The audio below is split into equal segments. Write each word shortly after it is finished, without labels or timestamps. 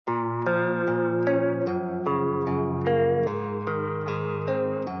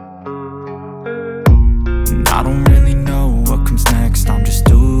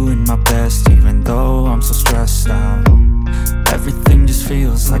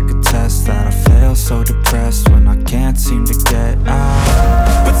like a test that I fail, so depressed when I can't seem to get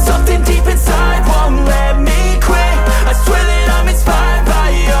out. But something deep inside won't let me quit. I swear that I'm inspired by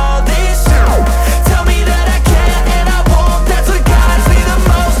all this shit. Tell me that I can't and I won't. That's what guides me the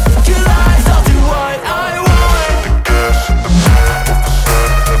most. Your lies, I'll do what I want.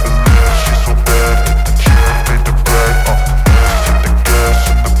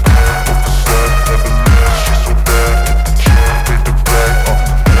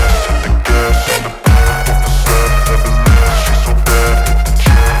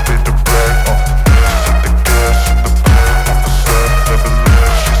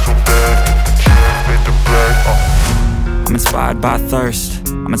 I'm inspired by thirst,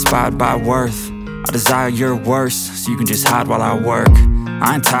 I'm inspired by worth. I desire your worst, so you can just hide while I work.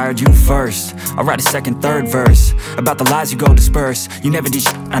 I ain't tired, you first. I'll write a second, third verse about the lies you go disperse. You never did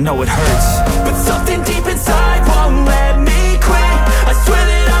shit, I know it hurts. But something deep inside won't let me quit. I swear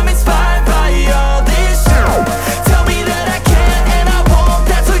that I'm inspired by all this shit. Tell me that I can't and I won't.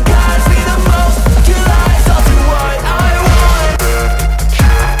 That's what guides me the most. Your lies, I'll do what I want.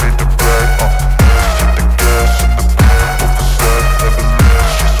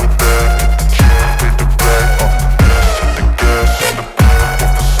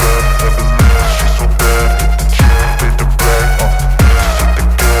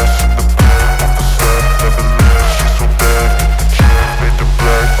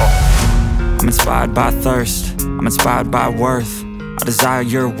 I'm inspired by thirst, I'm inspired by worth. I desire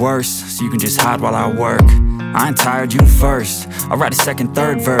your worst, so you can just hide while I work. I ain't tired, you first. I'll write a second,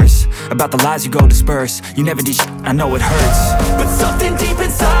 third verse about the lies you go disperse. You never did shit, I know it hurts. But something deep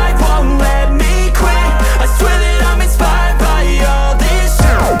inside